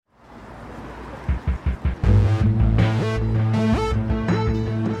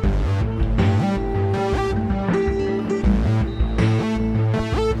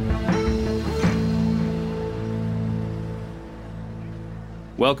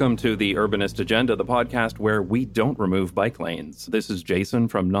Welcome to the Urbanist Agenda, the podcast where we don't remove bike lanes. This is Jason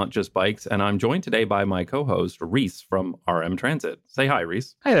from Not Just Bikes, and I'm joined today by my co-host, Reese from RMTransit. Say hi,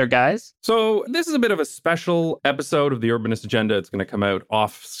 Reese. Hi there, guys. So this is a bit of a special episode of the Urbanist Agenda. It's going to come out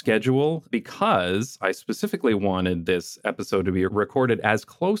off schedule because I specifically wanted this episode to be recorded as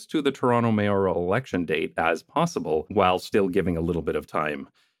close to the Toronto mayoral election date as possible, while still giving a little bit of time.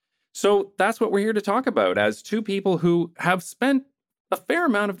 So that's what we're here to talk about as two people who have spent a fair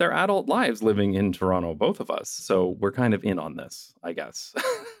amount of their adult lives living in Toronto, both of us. So we're kind of in on this, I guess.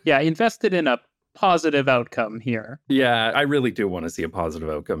 Yeah, invested in a positive outcome here. Yeah, I really do want to see a positive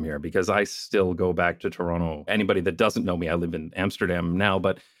outcome here because I still go back to Toronto. Anybody that doesn't know me, I live in Amsterdam now,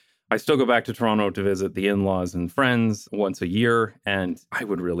 but I still go back to Toronto to visit the in-laws and friends once a year. And I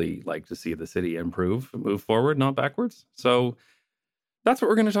would really like to see the city improve, move forward, not backwards. So that's what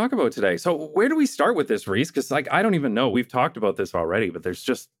we're going to talk about today. So where do we start with this, Reese? Because I don't even know. We've talked about this already, but there's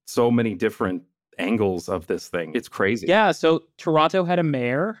just so many different angles of this thing. It's crazy. Yeah, so Toronto had a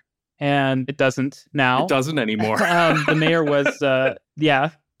mayor, and it doesn't now. It doesn't anymore. The mayor was,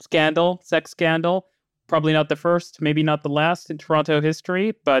 sex scandal. Probably not the first, maybe not the last in Toronto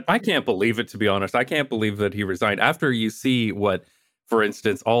history, but I can't believe it, to be honest. I can't believe that he resigned. After you see what, for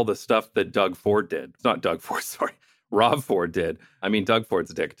instance, all the stuff that Doug Ford did. It's not Doug Ford, sorry. Rob Ford did. I mean, Doug Ford's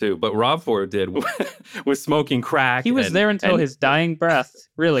a dick too, but Rob Ford did with smoking crack. He was there until his dying breath,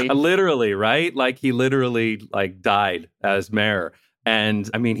 really. Literally, right? Like he literally died as mayor. And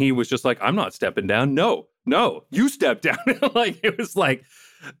I mean, he was just like, I'm not stepping down. No, you step down. It was like,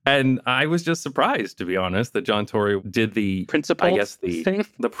 and I was just surprised, to be honest, that John Tory did the principle thing.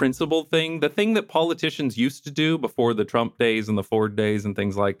 The principle thing, the thing that politicians used to do before the Trump days and the Ford days and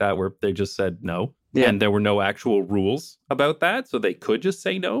things like that, where they just said no. Yeah. And there were no actual rules about that, so they could just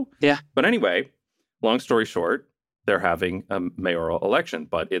say no. Yeah. But anyway, long story short, they're having a mayoral election,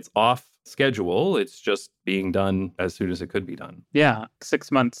 but it's off schedule. It's just being done as soon as it could be done. Yeah,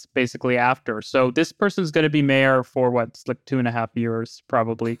 6 months basically after. So this person's going to be mayor for what's like 2.5 years,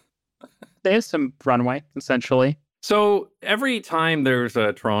 probably. There's some runway, essentially. So every time there's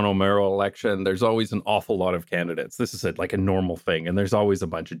a Toronto mayoral election, there's always an awful lot of candidates. This is like a normal thing. And there's always a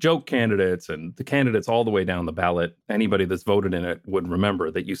bunch of joke candidates and the candidates all the way down the ballot. Anybody that's voted in it would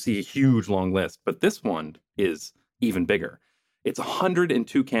remember that you see a huge long list. But this one is even bigger. It's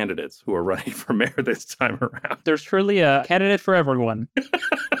 102 candidates who are running for mayor this time around. There's truly a candidate for everyone.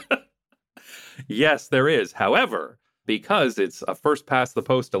 Yes, there is. However, because it's a first past the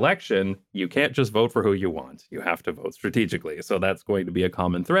post election, you can't just vote for who you want. You have to vote strategically. So that's going to be a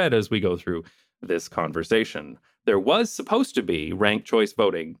common thread as we go through this conversation. There was supposed to be ranked choice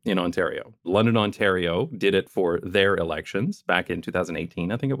voting in Ontario. London, Ontario did it for their elections back in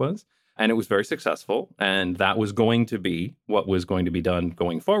 2018, I think it was. And it was very successful. And that was going to be what was going to be done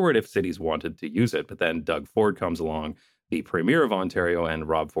going forward if cities wanted to use it. But then Doug Ford comes along, the premier of Ontario and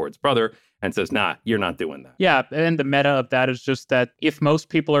Rob Ford's brother, and says, nah, you're not doing that. Yeah, and the meta of that is just that if most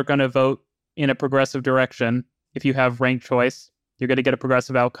people are going to vote in a progressive direction, if you have ranked choice, you're going to get a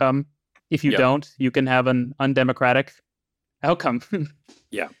progressive outcome. If you don't, you can have an undemocratic outcome.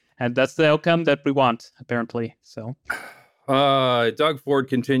 Yeah. And that's the outcome that we want, apparently. So, Doug Ford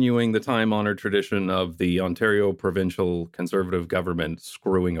continuing the time-honored tradition of the Ontario provincial Conservative government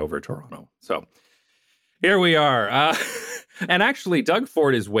screwing over Toronto. So here we are. And actually, Doug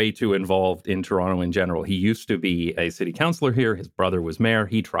Ford is way too involved in Toronto in general. He used to be a city councillor here. His brother was mayor.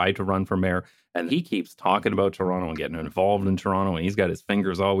 He tried to run for mayor, and he keeps talking about Toronto and getting involved in Toronto, and he's got his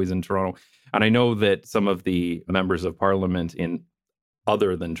fingers always in Toronto. And I know that some of the members of parliament in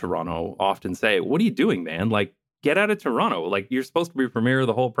other than Toronto often say, what are you doing, man? Like, get out of Toronto. Like, you're supposed to be premier of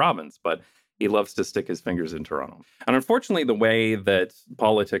the whole province, but he loves to stick his fingers in Toronto. And unfortunately, the way that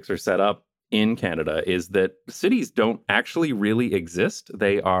politics are set up in Canada is that cities don't actually really exist.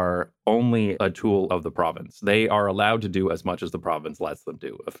 They are only a tool of the province. They are allowed to do as much as the province lets them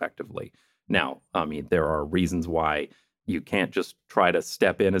do effectively. Now, I mean, there are reasons why you can't just try to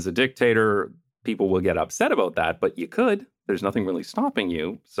step in as a dictator. People will get upset about that, but you could. There's nothing really stopping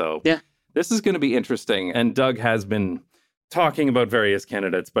you. So yeah, this is going to be interesting. And Doug has been talking about various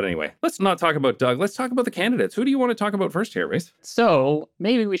candidates. But anyway, let's not talk about Doug. Let's talk about the candidates. Who do you want to talk about first here, Reese? So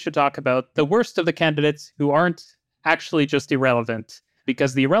maybe we should talk about the worst of the candidates who aren't actually just irrelevant.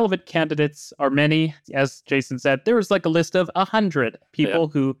 Because the irrelevant candidates are many. As Jason said, there was like a list of 100 people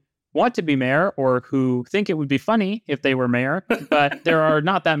who want to be mayor or who think it would be funny if they were mayor, but there are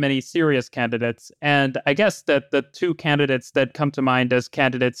not that many serious candidates. And I guess that the two candidates that come to mind as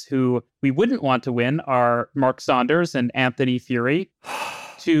candidates who we wouldn't want to win are Mark Saunders and Anthony Furey,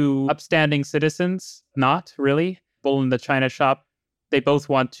 two upstanding citizens, not really, bull in the china shop They both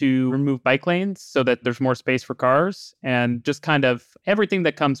want to remove bike lanes so that there's more space for cars and just kind of everything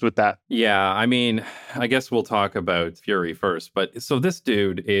that comes with that. Yeah, I mean, I guess we'll talk about Fury first. But so this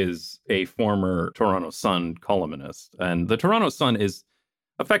dude is a former Toronto Sun columnist, and the Toronto Sun is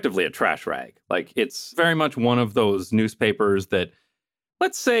effectively a trash rag. Like, it's very much one of those newspapers that,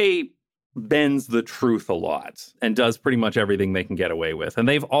 let's say, bends the truth a lot and does pretty much everything they can get away with. And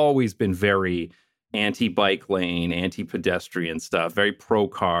they've always been very anti-bike lane, anti-pedestrian stuff, very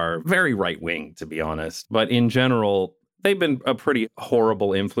pro-car, very right-wing, to be honest. But in general, they've been a pretty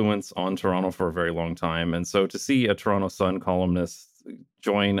horrible influence on Toronto for a very long time. And so to see a Toronto Sun columnist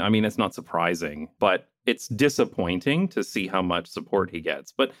join, I mean, it's not surprising, but it's disappointing to see how much support he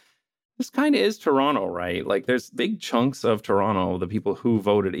gets. But this kind of is Toronto, right? Like, there's big chunks of Toronto, the people who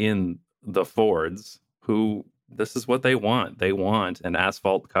voted in the Fords, who this is what they want. They want an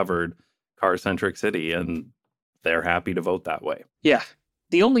asphalt-covered, car-centric city, and they're happy to vote that way. Yeah.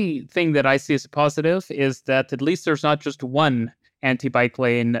 The only thing that I see as a positive is that at least there's not just one anti-bike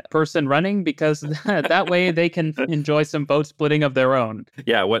lane person running, because that way they can enjoy some vote splitting of their own.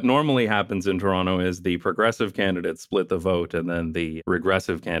 Yeah, what normally happens in Toronto is the progressive candidate split the vote and then the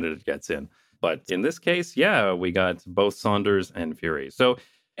regressive candidate gets in. But in this case, yeah, we got both Saunders and Fury. So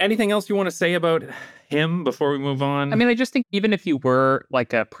anything else you want to say about him before we move on? I mean, I just think even if you were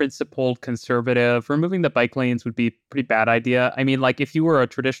like a principled conservative, removing the bike lanes would be a pretty bad idea. I mean, like if you were a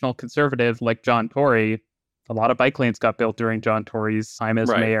traditional conservative like John Tory, a lot of bike lanes got built during John Tory's time as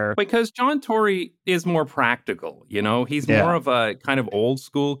mayor. Because John Tory is more practical, you know? He's more of a kind of old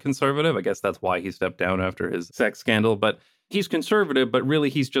school conservative. I guess that's why he stepped down after his sex scandal. But he's conservative, but really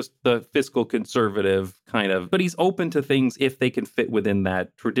he's just the fiscal conservative kind of. But he's open to things if they can fit within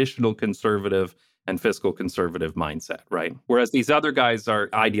that traditional conservative and fiscal conservative mindset, right? Whereas these other guys are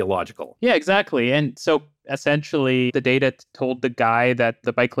ideological. Yeah, exactly. And so essentially the data told the guy that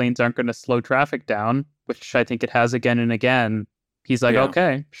the bike lanes aren't going to slow traffic down, which I think it has again and again. He's like,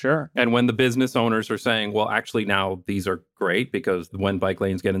 okay, sure. And when the business owners are saying, well, actually now these are great because when bike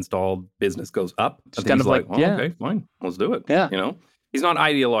lanes get installed, business goes up. Just kind of like, okay, fine, let's do it. Yeah. You know? He's not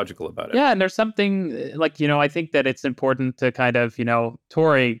ideological about it. Yeah, and there's something like, I think that it's important to kind of,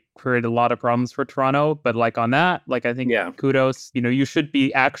 Tory created a lot of problems for Toronto, but like on that, like I think kudos, you should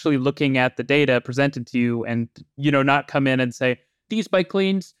be actually looking at the data presented to you and, not come in and say, these bike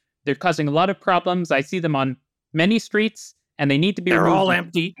lanes, they're causing a lot of problems. I see them on many streets and they need to be removed. They're all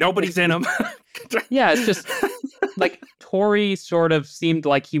empty. Nobody's in them. Yeah, it's just like Tory sort of seemed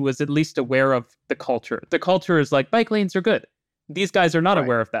like he was at least aware of the culture. The culture is like bike lanes are good. These guys are not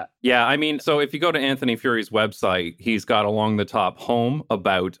aware of that. Yeah, I mean, so if you go to Anthony Fury's website, he's got along the top home,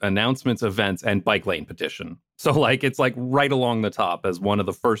 about, announcements, events, and bike lane petition. So like it's like right along the top as one of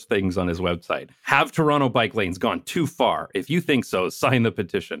the first things on his website. Have Toronto bike lanes gone too far? If you think so, sign the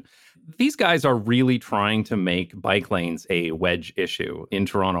petition. These guys are really trying to make bike lanes a wedge issue in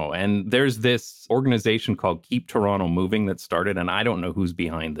Toronto. And there's this organization called Keep Toronto Moving that started, and I don't know who's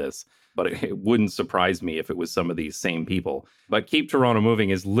behind this, but it wouldn't surprise me if it was some of these same people. But Keep Toronto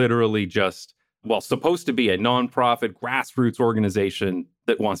Moving is literally just, supposed to be a nonprofit grassroots organization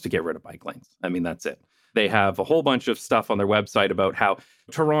that wants to get rid of bike lanes. I mean, that's it. They have a whole bunch of stuff on their website about how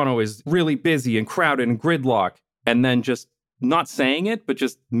Toronto is really busy and crowded and gridlock, and then just not saying it, but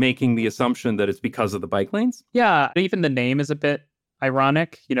just making the assumption that it's because of the bike lanes. Yeah, even the name is a bit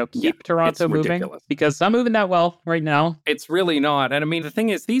ironic, keep Toronto moving, ridiculous. Because I'm moving that well right now. It's really not. And I mean, the thing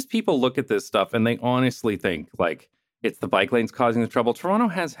is, these people look at this stuff and they honestly think like it's the bike lanes causing the trouble. Toronto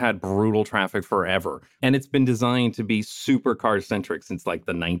has had brutal traffic forever, and it's been designed to be super car centric since like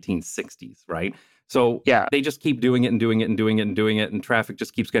the 1960s, right? So they just keep doing it and doing it and doing it and doing it, and traffic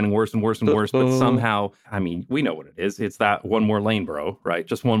just keeps getting worse and worse and worse. But somehow, I mean, we know what it is. It's that one more lane, bro, right?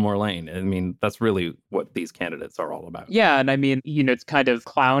 Just one more lane. I mean, that's really what these candidates are all about. Yeah, and I mean, it's kind of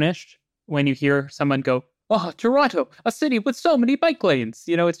clownish when you hear someone go, oh, Toronto, a city with so many bike lanes.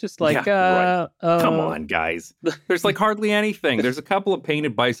 It's just like, right. Come on, guys. There's like hardly anything. There's a couple of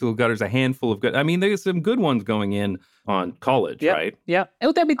painted bicycle gutters, a handful of good. I mean, there's some good ones going in on College, right? Yeah.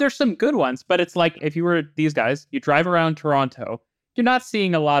 I mean, there's some good ones, but it's like if you were these guys, you drive around Toronto, you're not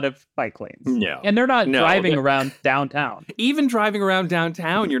seeing a lot of bike lanes. No. And they're not driving around downtown. Even driving around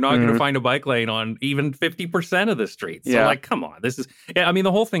downtown, you're not going to find a bike lane on even 50% of the streets. So like, come on. I mean,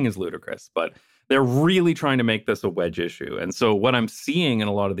 the whole thing is ludicrous, but they're really trying to make this a wedge issue. And so what I'm seeing in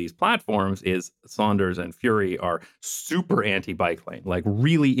a lot of these platforms is Saunders and Fury are super anti-bike lane, like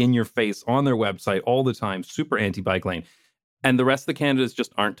really in your face on their website all the time, super anti-bike lane. And the rest of the candidates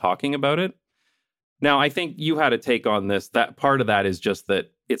just aren't talking about it. Now, I think you had a take on this. That part of that is just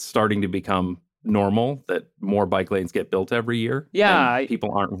that it's starting to become normal that more bike lanes get built every year? Yeah. And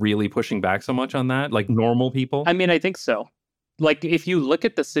people aren't really pushing back so much on that, like normal people? I mean, I think so. Like, if you look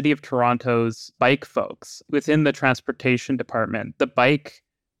at the city of Toronto's bike folks within the transportation department, the bike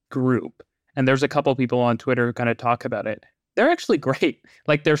group, and there's a couple people on Twitter who kind of talk about it, they're actually great.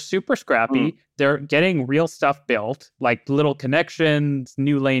 Like, they're super scrappy. They're getting real stuff built, like little connections,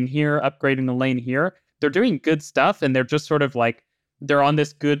 new lane here, upgrading the lane here. They're doing good stuff, and they're just sort of like, they're on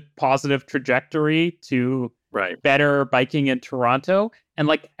this good, positive trajectory to better biking in Toronto. And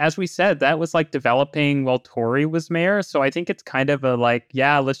like, as we said, that was like developing while Tory was mayor. So I think it's kind of a like,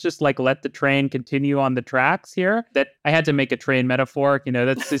 yeah, let's just like let the train continue on the tracks here. That I had to make a train metaphor.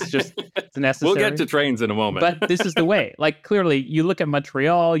 That's it's just it's necessary. We'll get to trains in a moment. But this is the way. Like, clearly, you look at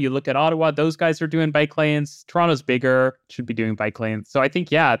Montreal, you look at Ottawa, those guys are doing bike lanes. Toronto's bigger, should be doing bike lanes. So I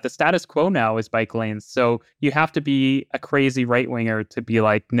think, yeah, the status quo now is bike lanes. So you have to be a crazy right-winger to be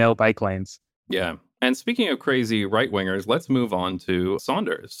like, no bike lanes. Yeah. And speaking of crazy right-wingers, let's move on to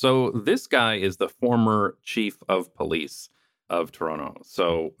Saunders. So this guy is the former chief of police of Toronto.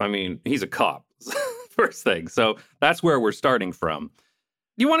 So, I mean, he's a cop, first thing. So that's where we're starting from.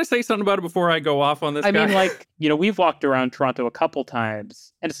 Do you want to say something about it before I go off on this guy? I mean, like, we've walked around Toronto a couple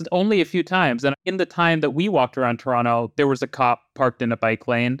times, and it's only a few times. And in the time that we walked around Toronto, there was a cop parked in a bike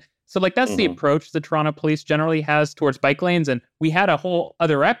lane. So, like, that's the approach the Toronto police generally has towards bike lanes. And we had a whole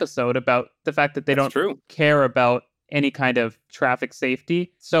other episode about the fact that they don't care about any kind of traffic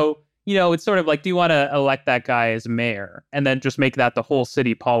safety. So, it's sort of like, do you want to elect that guy as mayor and then just make that the whole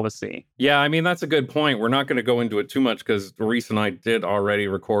city policy? Yeah, I mean, that's a good point. We're not going to go into it too much because Reese and I did already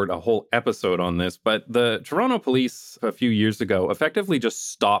record a whole episode on this. But the Toronto police a few years ago effectively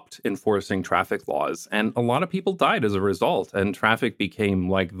just stopped enforcing traffic laws. And a lot of people died as a result. And traffic became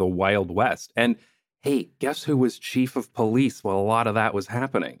like the Wild West. And hey, guess who was chief of police while a lot of that was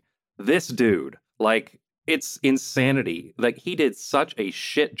happening? This dude. Like, it's insanity. Like, he did such a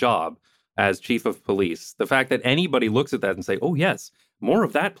shit job as chief of police. The fact that anybody looks at that and say, oh, yes, more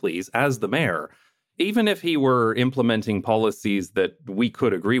of that, please, as the mayor. Even if he were implementing policies that we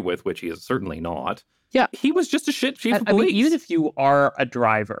could agree with, which he is certainly not. Yeah. He was just a shit chief of police. I mean, even if you are a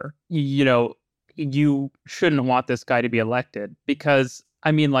driver, you shouldn't want this guy to be elected because,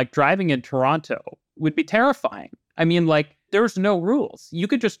 I mean, like, driving in Toronto would be terrifying. I mean, like, there's no rules. You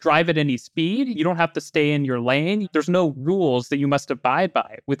could just drive at any speed. You don't have to stay in your lane. There's no rules that you must abide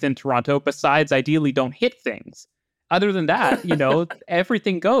by within Toronto, besides ideally don't hit things. Other than that,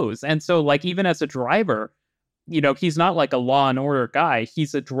 everything goes. And so, like, even as a driver, he's not like a law and order guy.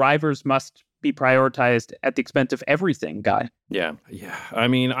 He's a drivers must be prioritized at the expense of everything guy. Yeah. I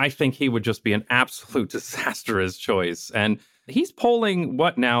mean, I think he would just be an absolute disastrous choice. And he's polling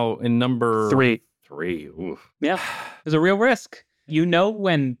what now in number 3. Oof. Yeah, there's a real risk.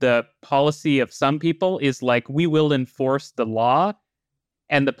 When the policy of some people is like, we will enforce the law,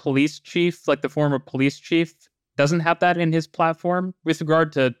 and the police chief, like the former police chief, doesn't have that in his platform, with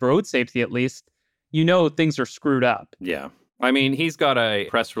regard to road safety at least, things are screwed up. Yeah. I mean, he's got a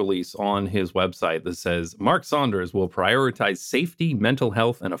press release on his website that says, Mark Saunders will prioritize safety, mental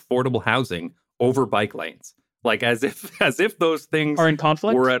health, and affordable housing over bike lanes. Like, as if those things are in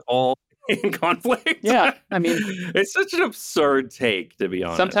conflict? Were at all in conflict. Yeah, I mean, it's such an absurd take, to be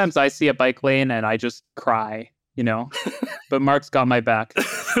honest. Sometimes I see a bike lane and I just cry, but Mark's got my back.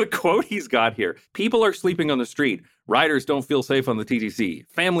 The quote he's got here: people are sleeping on the street. Riders don't feel safe on the TTC.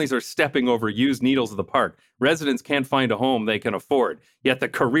 Families are stepping over used needles at the park. Residents can't find a home they can afford. Yet the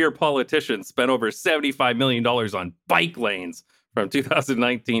career politicians spent over $75 million on bike lanes from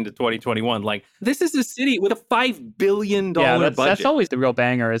 2019 to 2021. Like, this is a city with a $5 billion budget. That's always the real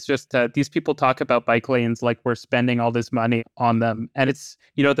banger. It's just these people talk about bike lanes like we're spending all this money on them. And it's,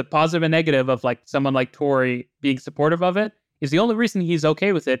 the positive and negative of like someone like Tory being supportive of it is the only reason he's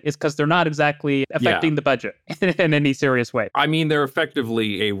okay with it is because they're not exactly affecting the budget in any serious way. I mean, they're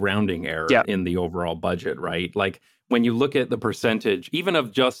effectively a rounding error in the overall budget, right? Like, when you look at the percentage, even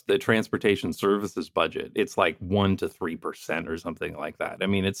of just the transportation services budget, it's like 1% to 3% or something like that. I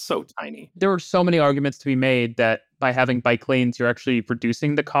mean, it's so tiny. There are so many arguments to be made that by having bike lanes, you're actually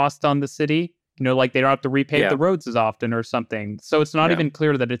reducing the cost on the city. Like they don't have to repave the roads as often or something. So it's not even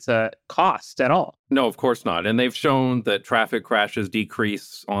clear that it's a cost at all. No, of course not. And they've shown that traffic crashes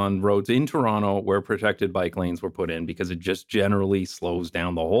decrease on roads in Toronto where protected bike lanes were put in because it just generally slows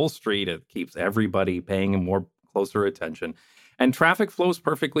down the whole street. It keeps everybody paying more closer attention. And traffic flows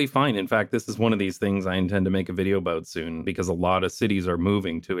perfectly fine. In fact, this is one of these things I intend to make a video about soon because a lot of cities are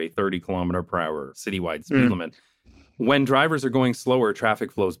moving to a 30 kilometer per hour citywide speed limit. When drivers are going slower,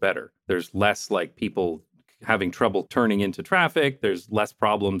 traffic flows better. There's less like people having trouble turning into traffic. There's less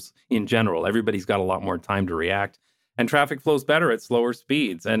problems in general. Everybody's got a lot more time to react, and traffic flows better at slower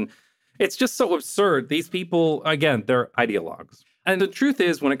speeds. And it's just so absurd. These people, again, they're ideologues. And the truth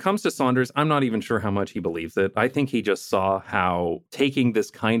is, when it comes to Saunders, I'm not even sure how much he believes it. I think he just saw how taking this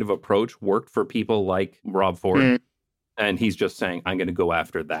kind of approach worked for people like Rob Ford. And he's just saying, I'm going to go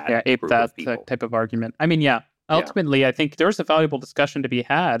after that. Yeah, ape that type of argument. I mean, ultimately, I think there's a valuable discussion to be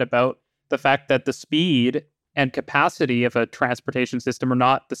had about the fact that the speed and capacity of a transportation system are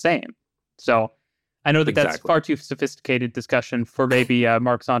not the same. So I know that that's far too sophisticated discussion for maybe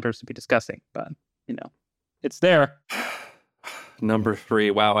Mark Saunders to be discussing, but, it's there. Number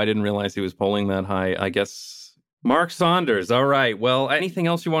 3. Wow, I didn't realize he was polling that high. I guess Mark Saunders. All right. Well, anything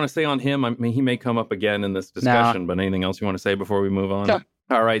else you want to say on him? I mean, he may come up again in this discussion, but anything else you want to say before we move on? No.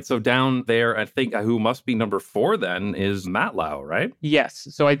 All right. So down there, I think who must be number 4 then is Matt Lau, right? Yes.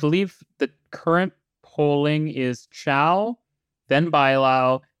 So I believe the current polling is Chow, then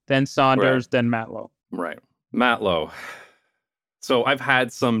Bailau, then Saunders, then Matlow. Right. Matlow. So I've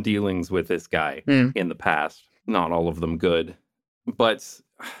had some dealings with this guy in the past. Not all of them good. But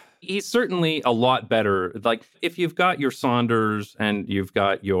he's certainly a lot better. Like, if you've got your Saunders and you've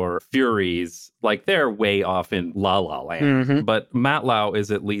got your Furies, like, they're way off in La La Land. But Matt Lau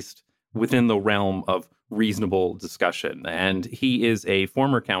is at least within the realm of reasonable discussion. And he is a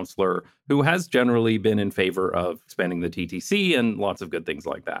former counselor who has generally been in favor of expanding the TTC and lots of good things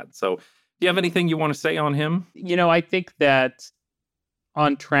like that. So do you have anything you want to say on him? I think that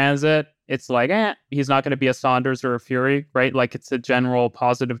on transit, it's like, he's not going to be a Saunders or a Fury, right? Like, it's a general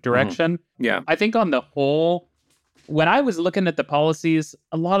positive direction. Yeah. I think on the whole, when I was looking at the policies,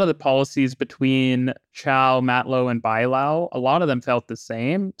 a lot of the policies between Chow, Matlow, and Bailau, a lot of them felt the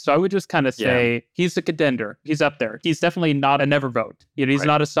same. So I would just kind of say he's a contender. He's up there. He's definitely not a never vote. He's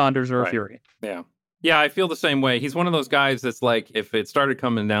not a Saunders or a Fury. Yeah. Yeah, I feel the same way. He's one of those guys that's like, if it started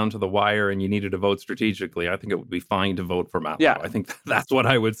coming down to the wire and you needed to vote strategically, I think it would be fine to vote for Matlow. Yeah. I think that's what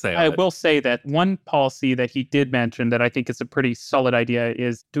I would say. I will say that one policy that he did mention that I think is a pretty solid idea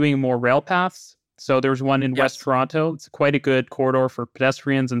is doing more rail paths. So there's one in West Toronto. It's quite a good corridor for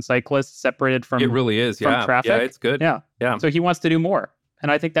pedestrians and cyclists separated from It really is, from traffic. Yeah, it's good. Yeah. So he wants to do more.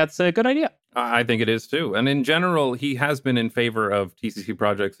 And I think that's a good idea. I think it is too. And in general, he has been in favor of TCC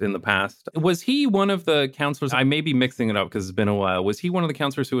projects in the past. Was he one of the councillors? I may be mixing it up because it's been a while. Was he one of the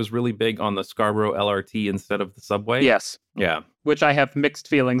councillors who was really big on the Scarborough LRT instead of the subway? Yes. Yeah. Which I have mixed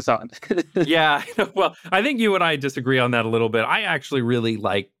feelings on. Yeah. Well, I think you and I disagree on that a little bit. I actually really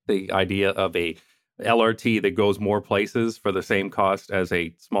like the idea of a LRT that goes more places for the same cost as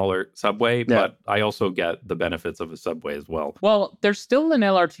a smaller subway, but I also get the benefits of a subway as well. Well, there's still an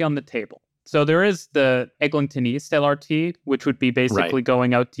LRT on the table. So there is the Eglinton East LRT, which would be basically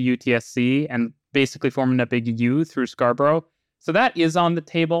going out to UTSC and basically forming a big U through Scarborough. So that is on the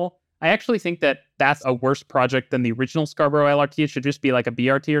table. I actually think that that's a worse project than the original Scarborough LRT. It should just be like a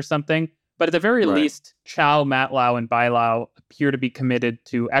BRT or something. But at the very least, Chow, Matlow, and Bailau appear to be committed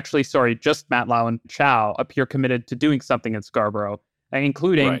to, just Matlow and Chow appear committed to doing something in Scarborough,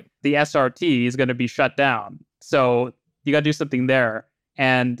 including the SRT is going to be shut down. So you got to do something there.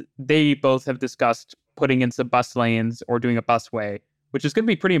 And they both have discussed putting in some bus lanes or doing a busway, which is going to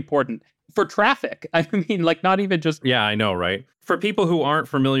be pretty important for traffic. I mean, like, not even just... Yeah, I know, right? For people who aren't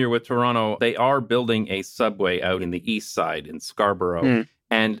familiar with Toronto, they are building a subway out in the east side in Scarborough.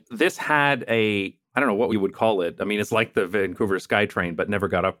 And this had I don't know what we would call it. I mean, it's like the Vancouver SkyTrain, but never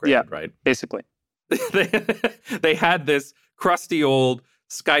got upgraded, right? Basically. They had this crusty old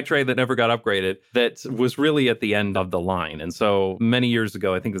SkyTrain that never got upgraded that was really at the end of the line. And so many years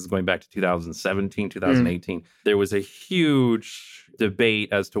ago, I think this is going back to 2017, 2018, there was a huge debate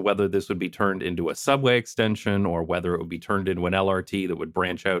as to whether this would be turned into a subway extension or whether it would be turned into an LRT that would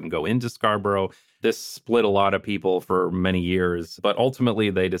branch out and go into Scarborough. This split a lot of people for many years, but ultimately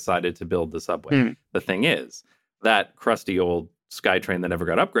they decided to build the subway. The thing is, that crusty old SkyTrain that never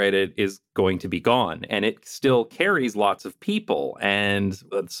got upgraded is going to be gone, and it still carries lots of people, and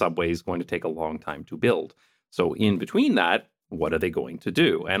the subway is going to take a long time to build. So in between that, what are they going to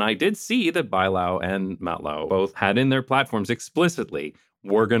do? And I did see that Bailau and Matlow both had in their platforms explicitly,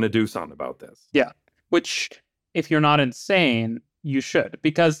 we're going to do something about this. Yeah, which, if you're not insane, you should,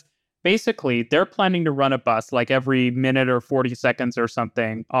 because basically they're planning to run a bus like every minute or 40 seconds or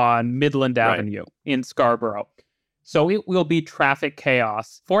something on Midland Avenue in Scarborough. So it will be traffic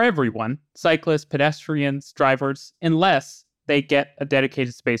chaos for everyone, cyclists, pedestrians, drivers, unless they get a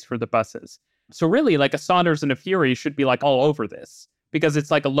dedicated space for the buses. So really, like, a Saunders and a Fury should be like all over this, because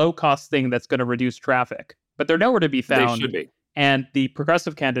it's like a low-cost thing that's going to reduce traffic. But they're nowhere to be found. They should be. And the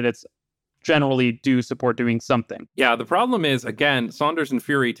progressive candidates generally do support doing something. Yeah, the problem is, again, Saunders and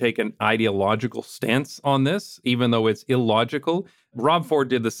Fury take an ideological stance on this, even though it's illogical. Rob Ford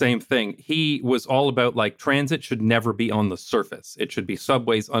did the same thing. He was all about, like, transit should never be on the surface. It should be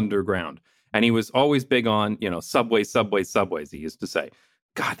subways underground. And he was always big on, subways, he used to say.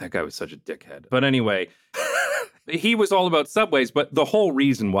 God, that guy was such a dickhead. But anyway, he was all about subways, but the whole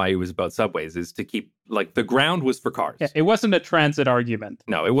reason why he was about subways is to keep, like, the ground was for cars. Yeah, it wasn't a transit argument.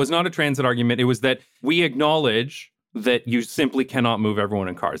 No, it was not a transit argument. It was that we acknowledge that you simply cannot move everyone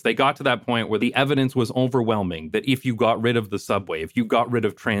in cars. They got to that point where the evidence was overwhelming that if you got rid of the subway, if you got rid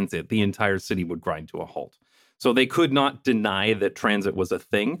of transit, the entire city would grind to a halt. So they could not deny that transit was a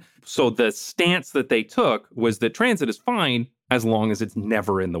thing. So the stance that they took was that transit is fine as long as it's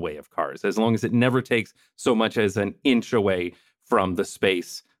never in the way of cars, as long as it never takes so much as an inch away from the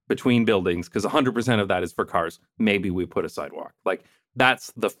space between buildings, because 100% of that is for cars. Maybe we put a sidewalk. Like,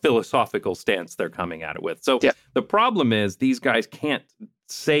 that's the philosophical stance they're coming at it with. So The problem is these guys can't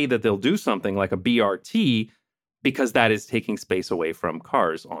say that they'll do something like a BRT because that is taking space away from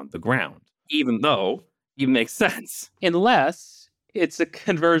cars on the ground, even though it makes sense. Unless it's a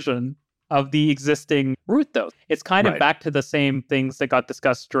conversion of the existing route, though. It's kind of back to the same things that got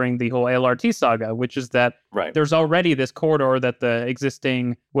discussed during the whole LRT saga, which is that there's already this corridor that the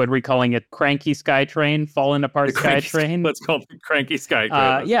existing, what are we calling it, cranky SkyTrain, fallen apart SkyTrain? Let's call it the cranky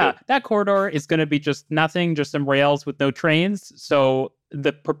SkyTrain. That corridor is going to be just nothing, just some rails with no trains. So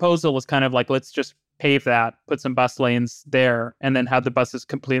the proposal was kind of like, let's just pave that, put some bus lanes there, and then have the buses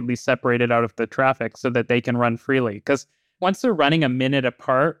completely separated out of the traffic so that they can run freely. Because once they're running a minute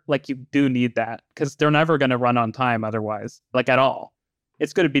apart, like, you do need that because they're never going to run on time otherwise, like, at all.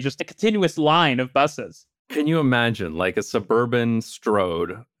 It's going to be just a continuous line of buses. Can you imagine, like, a suburban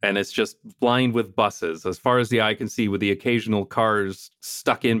Strode and it's just lined with buses as far as the eye can see with the occasional cars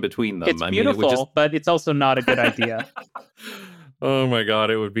stuck in between them? It's beautiful, but it's also not a good idea. Oh my God,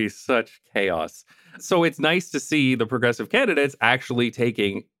 it would be such chaos. So it's nice to see the progressive candidates actually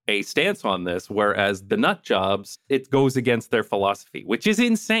taking a stance on this, whereas the nut jobs, it goes against their philosophy, which is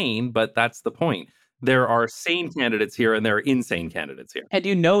insane, but that's the point. There are sane candidates here and there are insane candidates here. And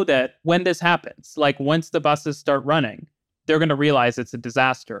you know that when this happens, like, once the buses start running, they're going to realize it's a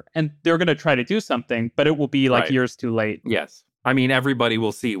disaster and they're going to try to do something, but it will be like years too late. Yes. I mean, everybody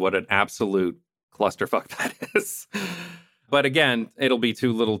will see what an absolute clusterfuck that is. But again, it'll be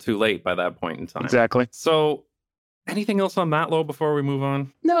too little too late by that point in time. Exactly. So anything else on Matlow before we move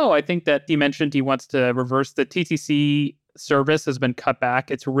on? No, I think that he mentioned he wants to reverse the TTC service has been cut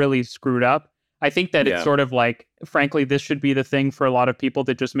back. It's really screwed up. I think that it's sort of like, frankly, this should be the thing for a lot of people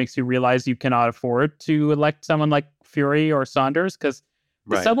that just makes you realize you cannot afford to elect someone like Fury or Saunders, because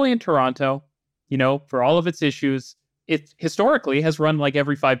the subway in Toronto, for all of its issues, it historically has run like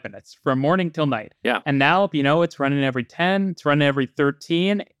every 5 minutes from morning till night. Yeah. And now, it's running every 10, it's running every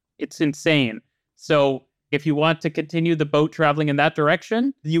 13. It's insane. So if you want to continue the boat traveling in that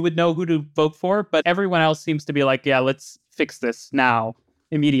direction, you would know who to vote for. But everyone else seems to be like, yeah, let's fix this now,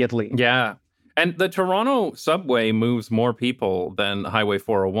 immediately. Yeah. And the Toronto subway moves more people than Highway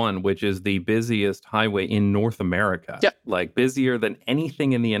 401, which is the busiest highway in North America. Yeah. Like, busier than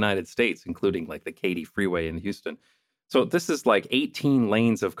anything in the United States, including like the Katy Freeway in Houston. So this is like 18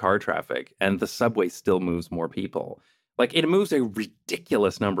 lanes of car traffic, and the subway still moves more people. Like, it moves a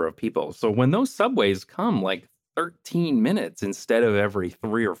ridiculous number of people. So when those subways come like 13 minutes instead of every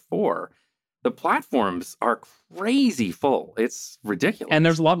 3 or 4, the platforms are crazy full. It's ridiculous. And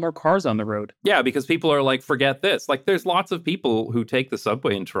there's a lot more cars on the road. Yeah, because people are like, forget this. Like, there's lots of people who take the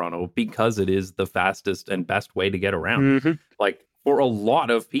subway in Toronto because it is the fastest and best way to get around. Mm-hmm. Like, for a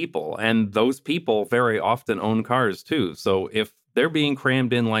lot of people. And those people very often own cars too. So if they're being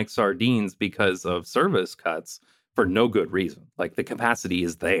crammed in like sardines because of service cuts for no good reason, like, the capacity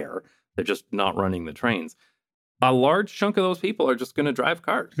is there, they're just not running the trains, a large chunk of those people are just going to drive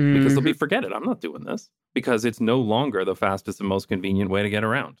cars because they'll be, forget it, I'm not doing this, because it's no longer the fastest and most convenient way to get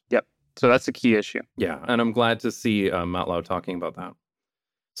around. Yep. So that's a key issue. Yeah. And I'm glad to see Matlow talking about that.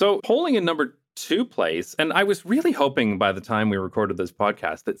 So polling in number 2 place, and I was really hoping by the time we recorded this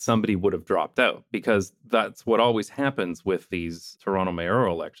podcast that somebody would have dropped out, because that's what always happens with these Toronto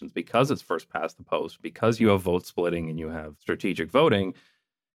mayoral elections, because it's first past the post, because you have vote splitting and you have strategic voting.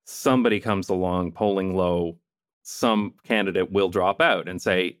 Somebody comes along polling low, some candidate will drop out and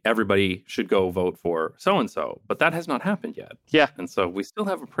say everybody should go vote for so-and-so. But that has not happened yet. Yeah. And so we still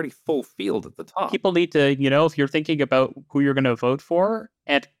have a pretty full field at the top. People need to, if you're thinking about who you're going to vote for,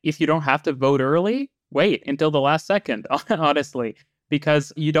 and if you don't have to vote early, wait until the last second, honestly,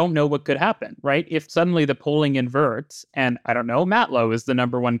 because you don't know what could happen, right? If suddenly the polling inverts and, I don't know, Matlow is the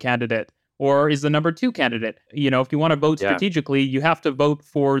number 1 candidate, or is the number 2 candidate. If you want to vote strategically, you have to vote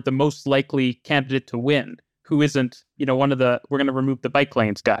for the most likely candidate to win, who isn't, we're going to remove the bike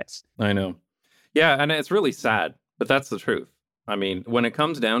lanes guys. I know. Yeah, and it's really sad, but that's the truth. I mean, when it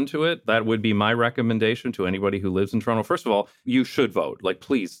comes down to it, that would be my recommendation to anybody who lives in Toronto. First of all, you should vote. Like,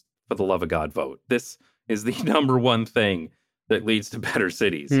 please, for the love of God, vote. This is the number one thing that leads to better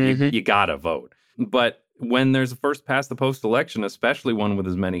cities. You gotta vote. But when there's a first past the post election, especially one with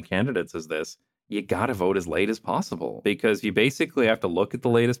as many candidates as this, you gotta vote as late as possible, because you basically have to look at the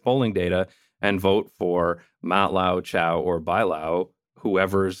latest polling data and vote for Matlau, Chow, or Bailau,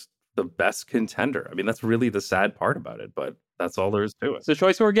 whoever's the best contender. I mean, that's really the sad part about it, but that's all there is to it. It's a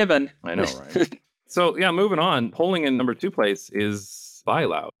choice we're given. I know, right? So, yeah, moving on. Polling in number 2 place is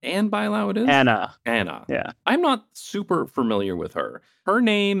Bailau. Anne Bailau it is? Anna. Yeah. I'm not super familiar with her. Her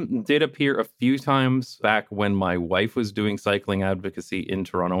name did appear a few times back when my wife was doing cycling advocacy in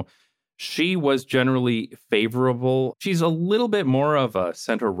Toronto. She was generally favorable. She's a little bit more of a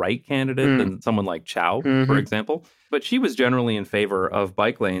center-right candidate than someone like Chow, for example. But she was generally in favor of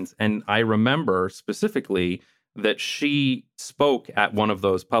bike lanes. And I remember specifically that she spoke at one of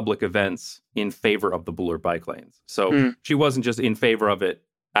those public events in favor of the Bloor bike lanes. So she wasn't just in favor of it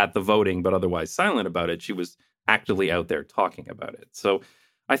at the voting, but otherwise silent about it. She was actively out there talking about it. So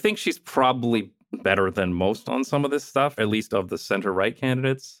I think she's probably better than most on some of this stuff, at least of the center-right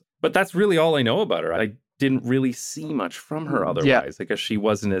candidates. But that's really all I know about her. I didn't really see much from her otherwise. Yeah. I guess she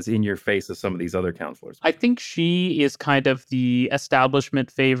wasn't as in your face as some of these other councillors. I think she is kind of the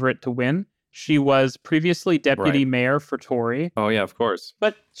establishment favorite to win. She was previously deputy mayor for Tory. Oh, yeah, of course.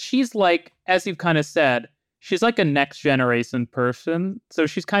 But she's like, as you've kind of said, she's like a next generation person. So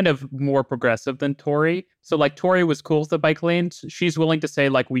she's kind of more progressive than Tory. So like Tory was cool with the bike lanes. She's willing to say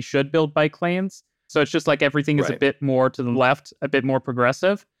like we should build bike lanes. So it's just like everything is a bit more to the left, a bit more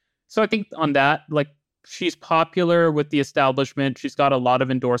progressive. So I think on that, like she's popular with the establishment. She's got a lot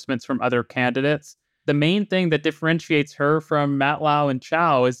of endorsements from other candidates. The main thing that differentiates her from Matlau and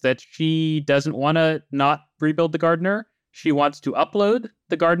Chow is that she doesn't want to not rebuild the Gardiner. She wants to upload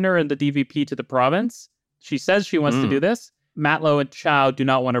the Gardiner and the DVP to the province. She says she wants to do this. Matlau and Chow do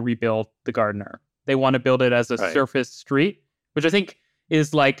not want to rebuild the Gardiner. They want to build it as a surface street, which I think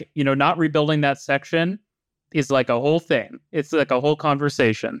is like, not rebuilding that section is like a whole thing. It's like a whole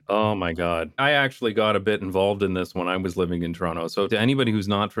conversation. Oh my God. I actually got a bit involved in this when I was living in Toronto. So to anybody who's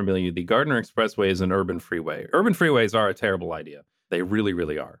not familiar, the Gardiner Expressway is an urban freeway. Urban freeways are a terrible idea. They really,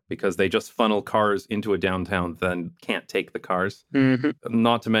 really are, because they just funnel cars into a downtown, then can't take the cars.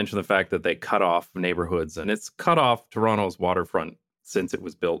 Not to mention the fact that they cut off neighborhoods, and it's cut off Toronto's waterfront since it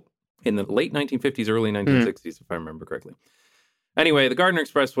was built in the late 1950s, early 1960s, if I remember correctly. Anyway, the Gardiner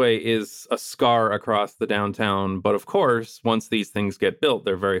Expressway is a scar across the downtown, but of course, once these things get built,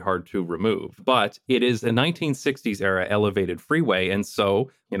 they're very hard to remove. But it is a 1960s era elevated freeway, and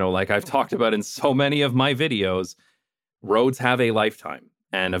so, like I've talked about in so many of my videos, roads have a lifetime,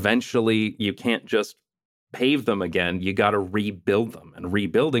 and eventually you can't just pave them again, you got to rebuild them. And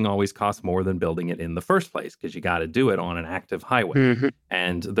rebuilding always costs more than building it in the first place, because you got to do it on an active highway.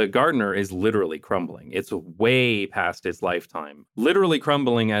 And the Gardiner is literally crumbling. It's way past its lifetime. Literally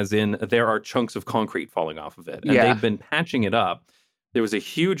crumbling as in there are chunks of concrete falling off of it. And they've been patching it up. There was a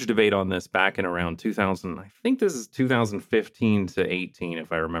huge debate on this back in around 2000. I think this is 2015 to 18,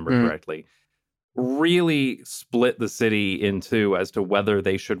 if I remember correctly. Really split the city in two as to whether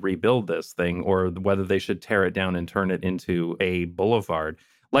they should rebuild this thing or whether they should tear it down and turn it into a boulevard,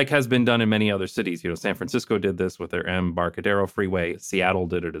 like has been done in many other cities. San Francisco did this with their Embarcadero Freeway. Seattle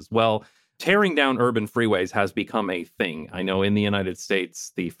did it as well. Tearing down urban freeways has become a thing. I know in the United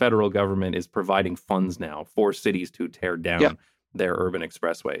States, the federal government is providing funds now for cities to tear down their urban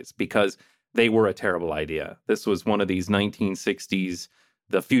expressways because they were a terrible idea. This was one of these 1960s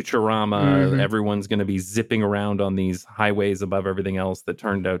the Futurama, everyone's going to be zipping around on these highways above everything else that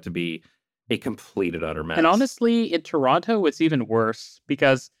turned out to be a complete and utter mess. And honestly, in Toronto, it's even worse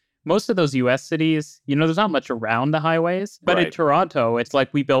because most of those US cities, there's not much around the highways. But in Toronto, it's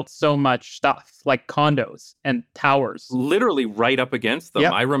like we built so much stuff, like condos and towers. Literally right up against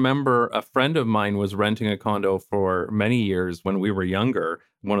them. I remember a friend of mine was renting a condo for many years when we were younger.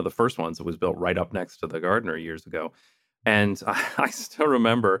 One of the first ones that was built right up next to the Gardiner years ago. And I still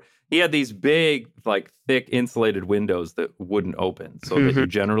remember he had these big, thick insulated windows that wouldn't open so that you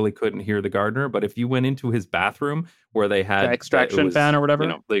generally couldn't hear the Gardiner. But if you went into his bathroom where they had the extraction fan or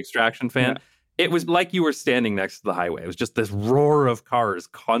whatever, the extraction fan, it was like you were standing next to the highway. It was just this roar of cars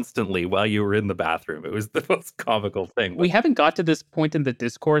constantly while you were in the bathroom. It was the most comical thing. We haven't got to this point in the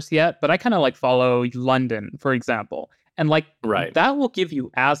discourse yet, but I kind of follow London, for example. And that will give you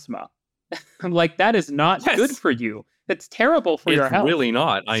asthma. Like, that is not good for you. That's terrible for your health. It's really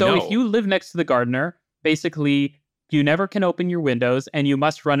not. I so know. if you live next to the Gardner, basically you never can open your windows and you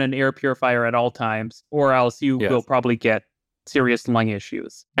must run an air purifier at all times, or else you will probably get serious lung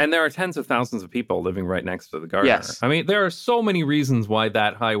issues. And there are tens of thousands of people living right next to the Gardner. Yes. I mean, there are so many reasons why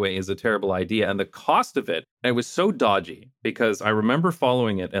that highway is a terrible idea. And the cost of it was so dodgy because I remember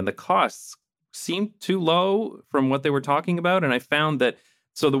following it and the costs seemed too low from what they were talking about. And I found that,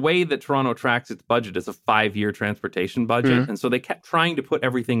 so the way that Toronto tracks its budget is a 5-year transportation budget. And so they kept trying to put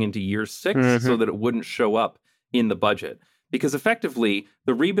everything into year 6 so that it wouldn't show up in the budget. Because effectively,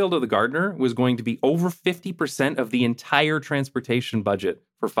 the rebuild of the Gardner was going to be over 50% of the entire transportation budget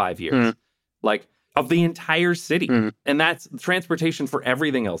for 5 years. Like, of the entire city. And that's transportation for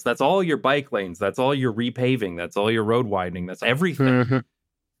everything else. That's all your bike lanes. That's all your repaving. That's all your road widening. That's everything.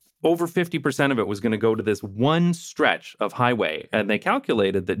 Over 50% of it was going to go to this one stretch of highway. And they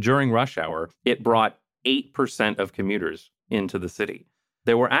calculated that during rush hour, it brought 8% of commuters into the city.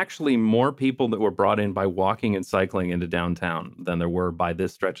 There were actually more people that were brought in by walking and cycling into downtown than there were by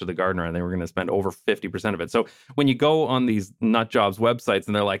this stretch of the Gardner, and they were going to spend over 50% of it. So when you go on these nut jobs websites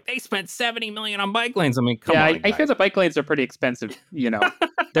and they're like, they spent $70 million on bike lanes. I mean, come on. I hear the bike lanes are pretty expensive.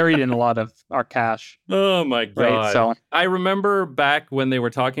 They're eating a lot of our cash. Oh my God. Right, so I remember back when they were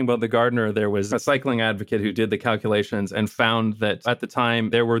talking about the Gardner, there was a cycling advocate who did the calculations and found that at the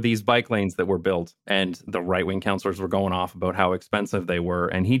time there were these bike lanes that were built and the right-wing councillors were going off about how expensive they were.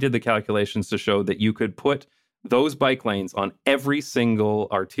 And he did the calculations to show that you could put those bike lanes on every single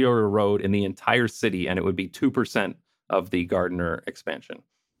arterial road in the entire city, and it would be 2% of the Gardner expansion.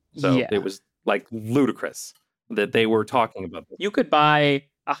 So it was like ludicrous that they were talking about this. You could buy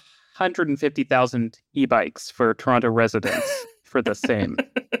 150,000 e-bikes for Toronto residents for the same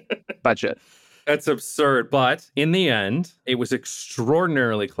budget. That's absurd. But in the end, it was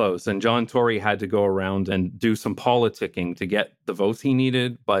extraordinarily close. And John Tory had to go around and do some politicking to get the votes he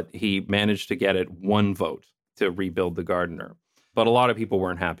needed. But he managed to get it 1 vote to rebuild the Gardner. But a lot of people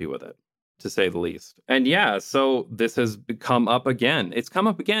weren't happy with it, to say the least. And so this has come up again. It's come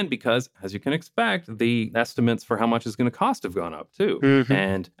up again because, as you can expect, the estimates for how much it's going to cost have gone up too.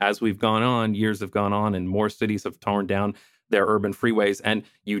 And as we've gone on, years have gone on, and more cities have torn down their urban freeways, and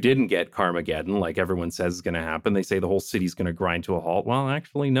you didn't get Carmageddon like everyone says is going to happen. They say the whole city's going to grind to a halt. Well,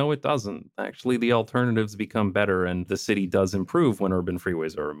 actually, no, it doesn't. Actually, the alternatives become better, and the city does improve when urban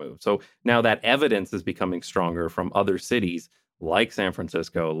freeways are removed. So now that evidence is becoming stronger from other cities like San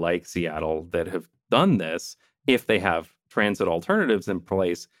Francisco, like Seattle, that have done this if they have transit alternatives in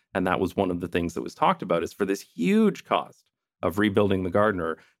place. And that was one of the things that was talked about, is for this huge cost of rebuilding the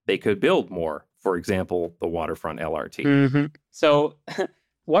Gardner, they could build more. For example, the waterfront LRT. So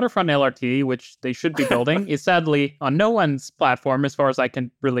waterfront LRT, which they should be building, is sadly on no one's platform, as far as I can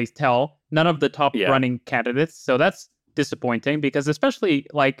really tell. None of the top running candidates. So that's disappointing because especially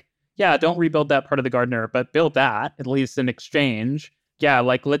don't rebuild that part of the Gardner, but build that, at least in exchange.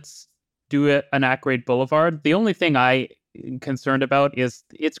 Let's do an at-grade boulevard. The only thing I am concerned about is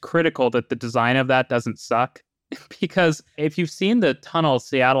it's critical that the design of that doesn't suck. Because if you've seen the tunnel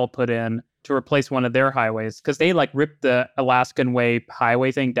Seattle put in to replace one of their highways, because they ripped the Alaskan Way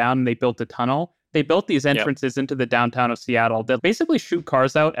highway thing down and they built a tunnel. They built these entrances into the downtown of Seattle that basically shoot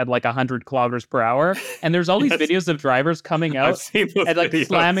cars out at 100 kilometers per hour. And there's all these videos of drivers coming out and videos,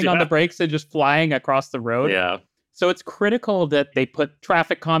 slamming on the brakes and just flying across the road. Yeah. So it's critical that they put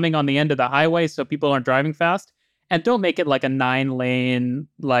traffic calming on the end of the highway so people aren't driving fast. And don't make it a 9-lane,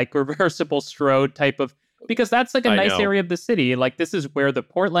 reversible strode type of, because that's a nice area of the city. This is where the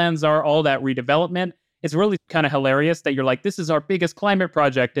Portlands are, all that redevelopment. It's really kind of hilarious that you're this is our biggest climate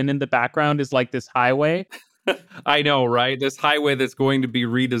project. And in the background is this highway. I know, right? This highway that's going to be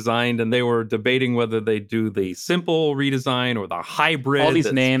redesigned, and they were debating whether they do the simple redesign or the hybrid. All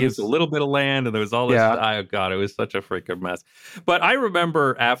these names. Gives a little bit of land, and there was all this. Oh, God, it was such a freaking mess. But I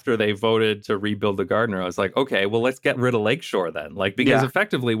remember after they voted to rebuild the Gardner, I was like, okay, well, let's get rid of Lakeshore then. Because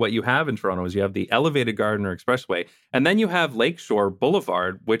effectively what you have in Toronto is you have the elevated Gardner Expressway, and then you have Lakeshore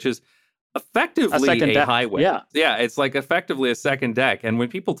Boulevard, which is effectively a highway. Yeah, it's effectively a second deck. And when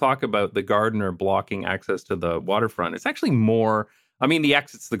people talk about the Gardner blocking access to the waterfront, it's actually more, the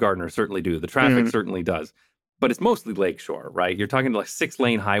exits to the Gardner certainly do. The traffic certainly does. But it's mostly Lakeshore, right? You're talking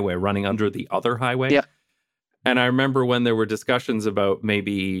 6-lane highway running under the other highway. Yeah. And I remember when there were discussions about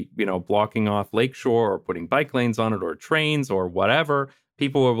maybe, blocking off Lakeshore or putting bike lanes on it or trains or whatever,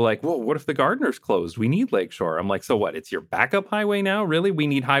 people were like, well, what if the Gardner's closed? We need Lakeshore. I'm like, so what? It's your backup highway now? Really? We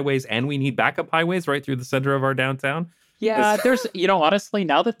need highways and we need backup highways right through the center of our downtown? Yeah, there's, honestly,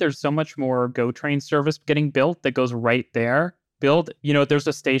 now that there's so much more GO train service getting built that goes right there, build, there's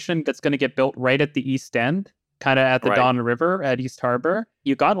a station that's going to get built right at the East End, kind of at the Don River at East Harbor.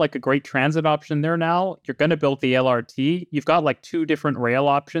 You got like a great transit option there now. You're going to build the LRT. You've got like 2 different rail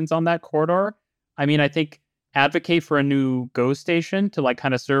options on that corridor. I mean, I think advocate for a new GO station to like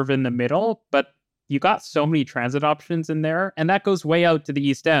kind of serve in the middle, but you got so many transit options in there, and that goes way out to the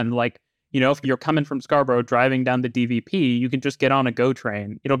East End. Like, if you're coming from Scarborough driving down the DVP, you can just get on a GO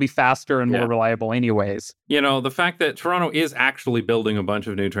train. It'll be faster and more reliable anyways. The fact that Toronto is actually building a bunch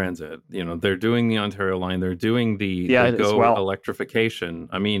of new transit, they're doing the Ontario line, they're doing the GO electrification.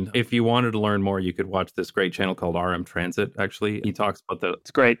 I mean, if you wanted to learn more, you could watch this great channel called RMTransit, actually. He talks about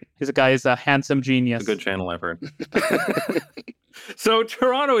It's great. He's a handsome genius. It's a good channel, I've heard. So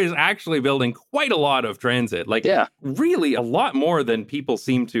Toronto is actually building quite a lot of transit, really a lot more than people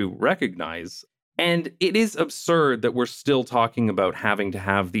seem to recognize. And it is absurd that we're still talking about having to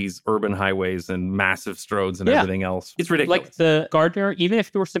have these urban highways and massive stroads and everything else. It's ridiculous. Like the Gardner, even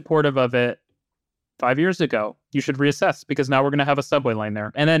if you were supportive of it 5 years ago, you should reassess, because now we're going to have a subway line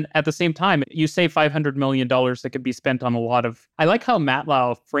there. And then at the same time, you say $500 million that could be spent on a lot of... I like how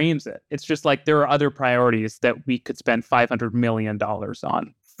Matlow frames it. It's just like there are other priorities that we could spend $500 million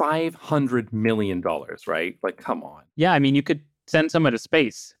on. $500 million, right? Like, come on. Yeah, I mean, you could send someone to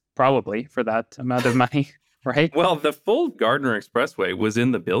space, probably, for that amount of money. Right? Well, the full Gardner Expressway was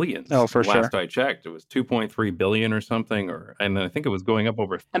in the billions. Oh, for sure. Last I checked, it was 2.3 billion or something, and I think it was going up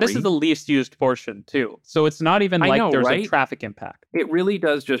over 3. And this is the least used portion, too. So it's not even there's a traffic impact. It really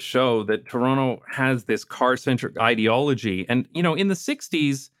does just show that Toronto has this car-centric ideology. And, in the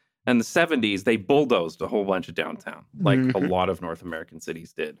 60s and the 70s, they bulldozed a whole bunch of downtown, like a lot of North American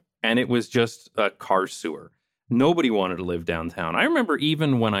cities did. And it was just a car sewer. Nobody wanted to live downtown. I remember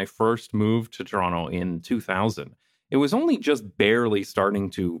even when I first moved to Toronto in 2000, it was only just barely starting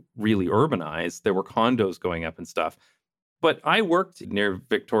to really urbanize. There were condos going up and stuff. But I worked near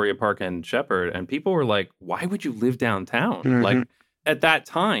Victoria Park and Shepherd, and people were like, why would you live downtown? Like, at that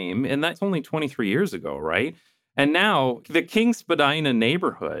time, and that's only 23 years ago, right? And now the King Spadina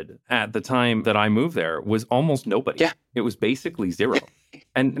neighborhood at the time that I moved there was almost nobody. Yeah. It was basically zero.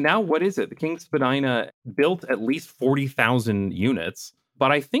 And now what is it? The King Spadina built at least 40,000 units, but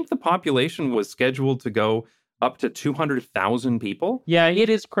I think the population was scheduled to go up to 200,000 people. Yeah, it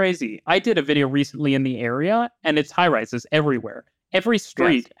is crazy. I did a video recently in the area, and it's high-rises everywhere. Every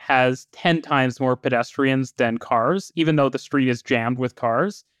street has 10 times more pedestrians than cars, even though the street is jammed with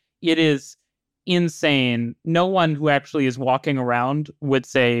cars. It is insane. No one who actually is walking around would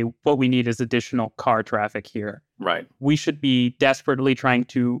say what we need is additional car traffic here. Right. We should be desperately trying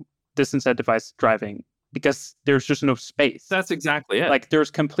to disincentivize driving because there's just no space. That's exactly it. Like,